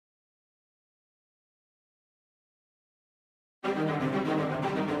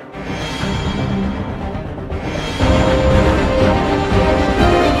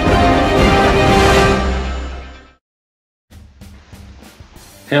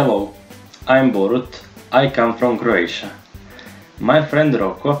Hello, I'm Borut, I come from Croatia. My friend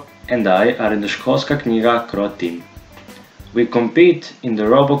Roko and I are in the Školska Knjiga CRO team. We compete in the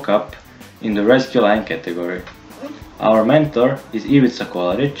Robocup in the rescue line category. Our mentor is Ivica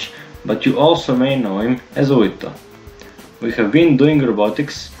Kolaric, but you also may know him as Ujito. We have been doing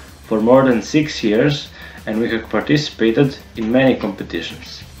robotics for more than 6 years and we have participated in many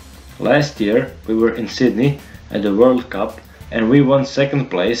competitions. Last year we were in Sydney at the World Cup and we won second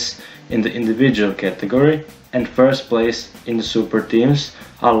place in the individual category and first place in the super teams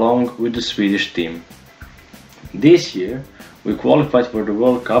along with the Swedish team. This year we qualified for the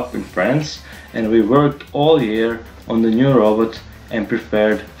World Cup in France and we worked all year on the new robot and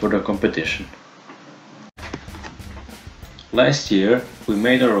prepared for the competition. Last year we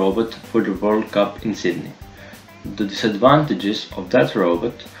made a robot for the World Cup in Sydney. The disadvantages of that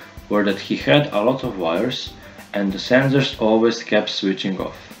robot were that he had a lot of wires and the sensors always kept switching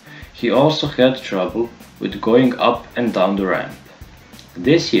off. He also had trouble with going up and down the ramp.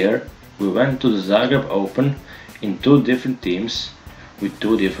 This year we went to the Zagreb Open in 2 different teams with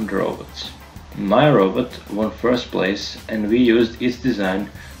 2 different robots. My robot won first place and we used its design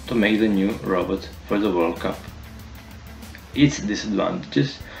to make the new robot for the World Cup. Its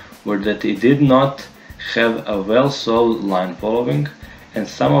disadvantages were that it did not have a well-solved line following and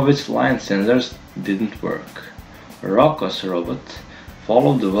some of its line sensors didn't work. Roko's robot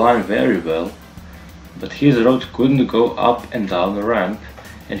followed the line very well, but his robot couldn't go up and down the ramp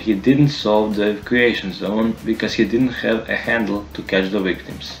and he didn't solve the evacuation zone because he didn't have a handle to catch the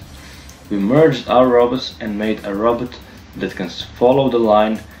victims. We merged our robots and made a robot that can follow the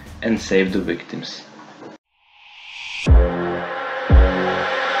line and save the victims.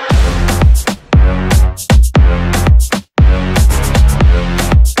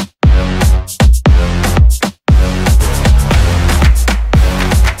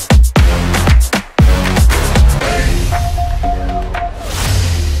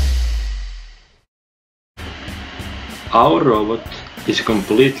 Our robot is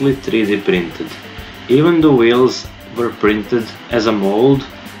completely 3D printed. Even the wheels were printed as a mold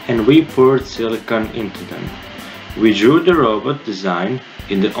and we poured silicone into them. We drew the robot design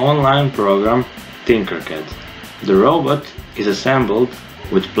in the online program Tinkercad. The robot is assembled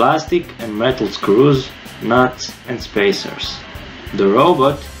with plastic and metal screws, nuts and spacers. The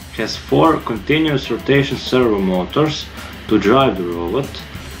robot has 4 continuous rotation servo motors to drive the robot,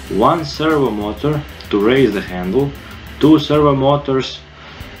 1 servo motor to raise the handle, 2 servo motors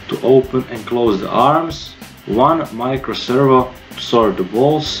to open and close the arms, 1 micro servo to sort the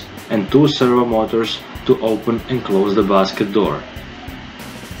balls and 2 servo motors to open and close the basket door.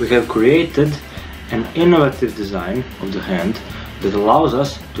 We have created an innovative design of the hand that allows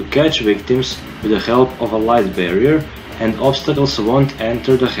us to catch victims with the help of a light barrier and obstacles won't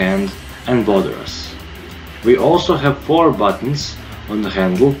enter the hand and bother us. We also have 4 buttons on the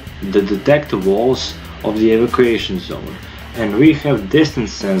handle that detect the walls of the evacuation zone, and we have distance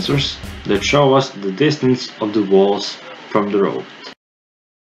sensors that show us the distance of the walls from the robot.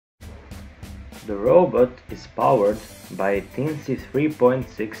 The robot is powered by a Teensy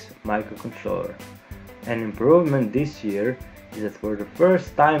 3.6 microcontroller. An improvement this year is that for the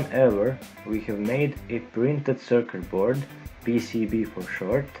first time ever we have made a printed circuit board, PCB for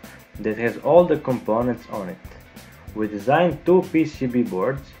short, that has all the components on it. We designed 2 PCB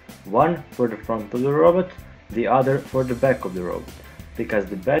boards, one for the front of the robot, the other for the back of the robot, because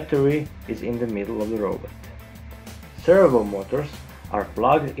the battery is in the middle of the robot. Servo motors are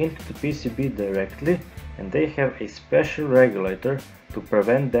plugged into the PCB directly and they have a special regulator to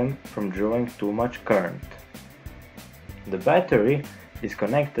prevent them from drawing too much current. The battery is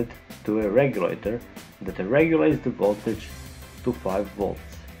connected to a regulator that regulates the voltage to 5 volts.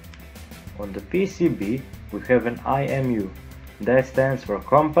 On the PCB we have an IMU. That stands for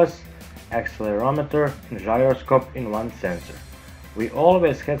compass, accelerometer and gyroscope in one sensor. We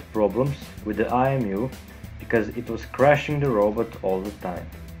always had problems with the IMU because it was crashing the robot all the time.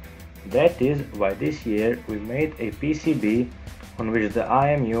 That is why this year we made a PCB on which the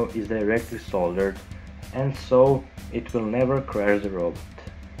IMU is directly soldered and so it will never crash the robot.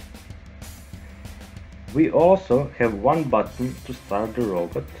 We also have 1 button to start the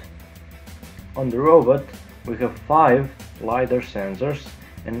robot. On the robot we have 5 LiDAR sensors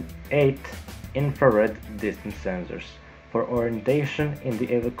and 8 infrared distance sensors for orientation in the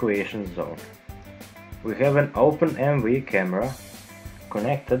evacuation zone. We have an OpenMV camera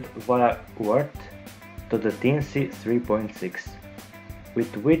connected via UART to the Teensy 3.6,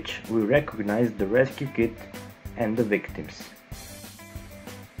 with which we recognize the rescue kit and the victims.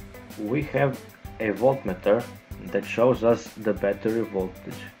 We have a voltmeter that shows us the battery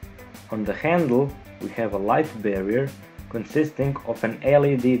voltage. On the handle we have a light barrier consisting of an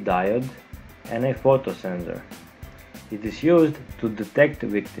LED diode and a photosensor. It is used to detect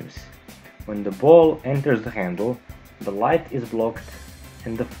victims. When the ball enters the handle, the light is blocked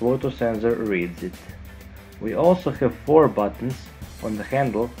and the photosensor reads it. We also have 4 buttons on the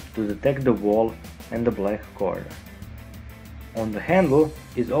handle to detect the wall and the black corner. On the handle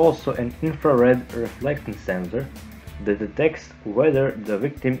is also an infrared reflectance sensor that detects whether the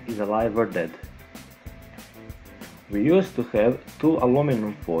victim is alive or dead. We used to have 2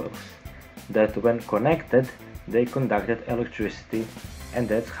 aluminum foils that when connected they conducted electricity, and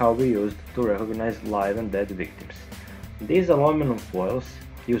that's how we used to recognize live and dead victims. These aluminum foils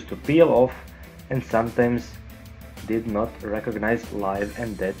used to peel off and sometimes did not recognize live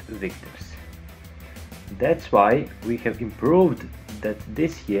and dead victims. That's why we have improved that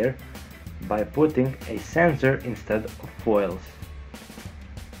this year by putting a sensor instead of foils.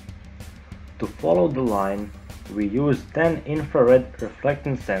 To follow the line, we use 10 infrared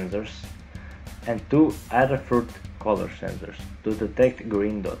reflectance sensors and 2 Adafruit color sensors to detect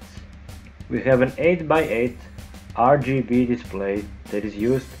green dots. We have an 8x8 RGB display that is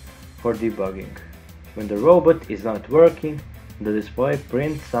used for debugging. When the robot is not working, the display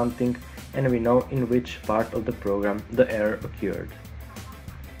prints something and we know in which part of the program the error occurred.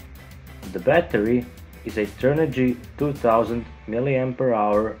 The battery is a Turnigy 2000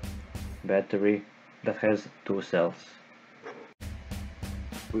 mAh battery that has 2 cells.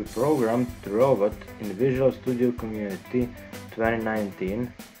 We programmed the robot in Visual Studio Community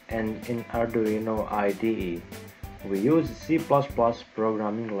 2019 and in Arduino IDE. We use C++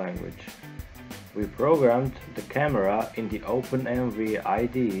 programming language. We programmed the camera in the OpenMV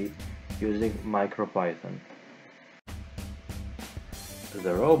IDE using MicroPython.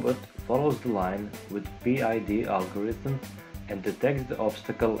 The robot follows the line with PID algorithm and detects the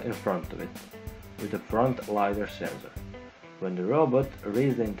obstacle in front of it with a front LiDAR sensor. When the robot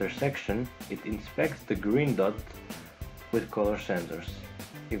reaches the intersection, it inspects the green dot with color sensors.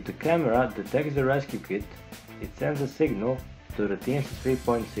 If the camera detects the rescue kit, it sends a signal to the TNC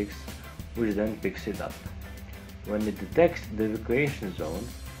 3.6, which then picks it up. When it detects the evacuation zone,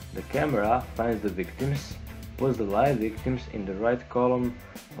 the camera finds the victims, puts the live victims in the right column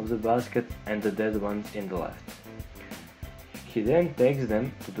of the basket and the dead ones in the left. He then takes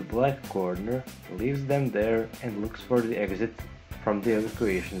them to the black corner, leaves them there and looks for the exit from the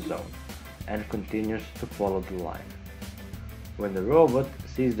evacuation zone, and continues to follow the line. When the robot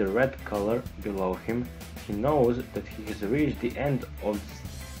sees the red color below him, he knows that he has reached the end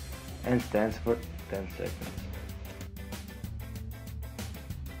and stands for 10 seconds.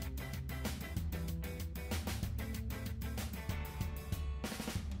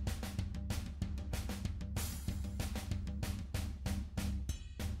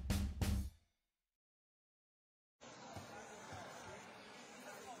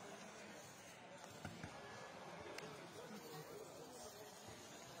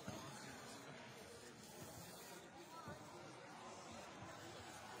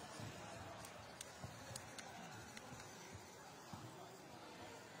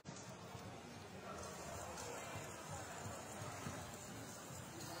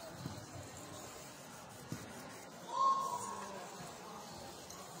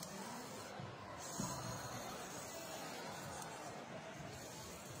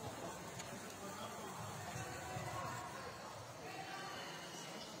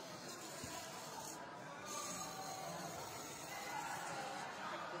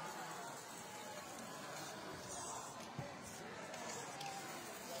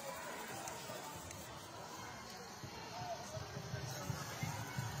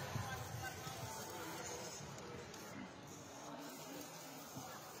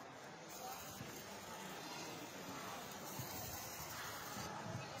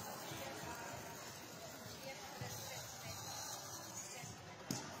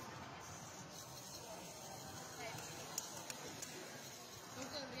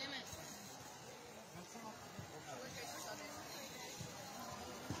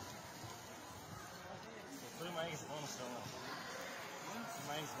 Ima X bonusova.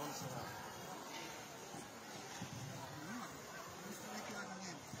 Ima X bonusova.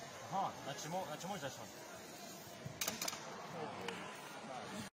 Aha, znači možeš daš on.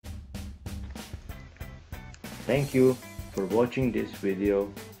 Thank you for watching this video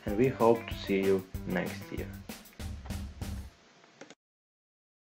and we hope to see you next year.